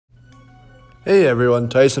Hey everyone,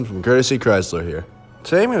 Tyson from Courtesy Chrysler here.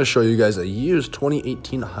 Today I'm going to show you guys a used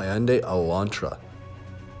 2018 Hyundai Elantra.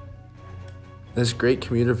 This great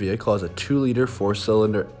commuter vehicle has a 2-liter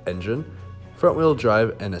 4-cylinder engine, front-wheel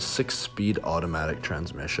drive, and a 6-speed automatic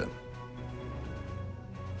transmission.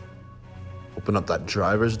 Open up that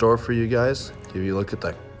driver's door for you guys, give you a look at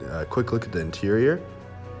that quick look at the interior.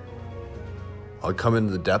 I'll come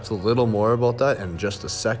into the depth a little more about that in just a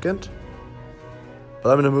second. But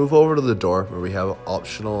I'm going to move over to the door where we have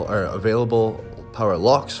available power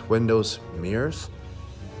locks, windows, mirrors,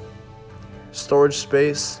 storage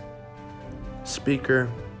space, speaker.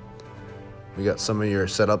 We got some of your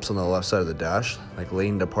setups on the left side of the dash, like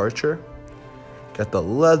lane departure. Got the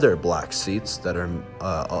leather black seats that are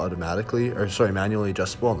manually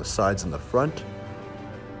adjustable on the sides and the front.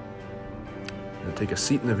 I'm going to take a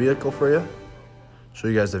seat in the vehicle for you. Show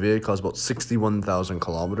you guys the vehicle has about 61,000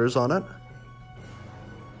 kilometers on it.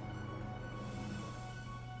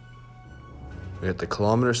 We got the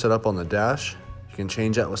kilometer set up on the dash. You can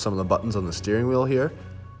change that with some of the buttons on the steering wheel here.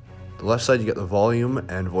 The left side you get the volume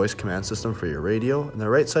and voice command system for your radio, and the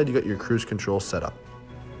right side you got your cruise control set up.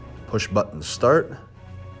 Push button start.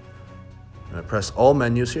 I'm going to press all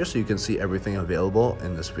menus here so you can see everything available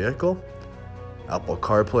in this vehicle. Apple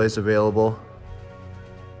CarPlay is available,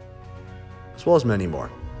 as well as many more.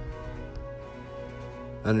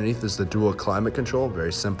 Underneath is the dual climate control,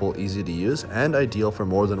 very simple, easy to use, and ideal for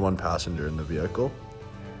more than one passenger in the vehicle.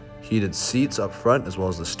 Heated seats up front as well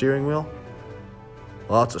as the steering wheel.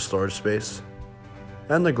 Lots of storage space.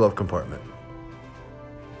 And the glove compartment.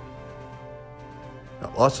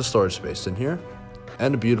 Got lots of storage space in here,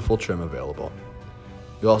 and a beautiful trim available.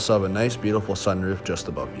 You also have a nice, beautiful sunroof just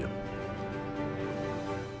above you.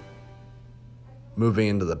 Moving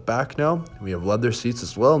into the back now, we have leather seats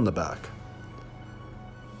as well in the back.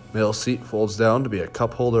 Middle seat folds down to be a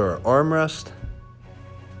cup holder or armrest.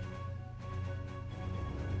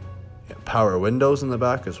 Power windows in the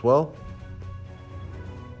back as well.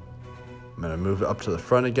 I'm going to move it up to the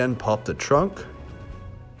front again, pop the trunk.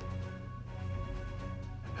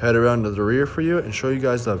 Head around to the rear for you and show you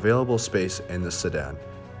guys the available space in the sedan.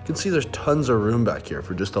 You can see there's tons of room back here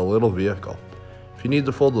for just a little vehicle. If you need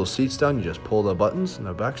to fold those seats down, you just pull the buttons and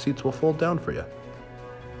the back seats will fold down for you.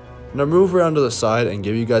 I'm going to move around to the side and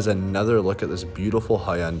give you guys another look at this beautiful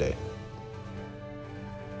Hyundai. You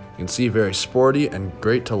can see very sporty and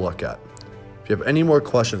great to look at. If you have any more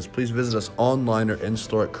questions, please visit us online or in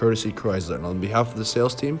store at Courtesy Chrysler. And on behalf of the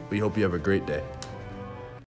sales team, we hope you have a great day.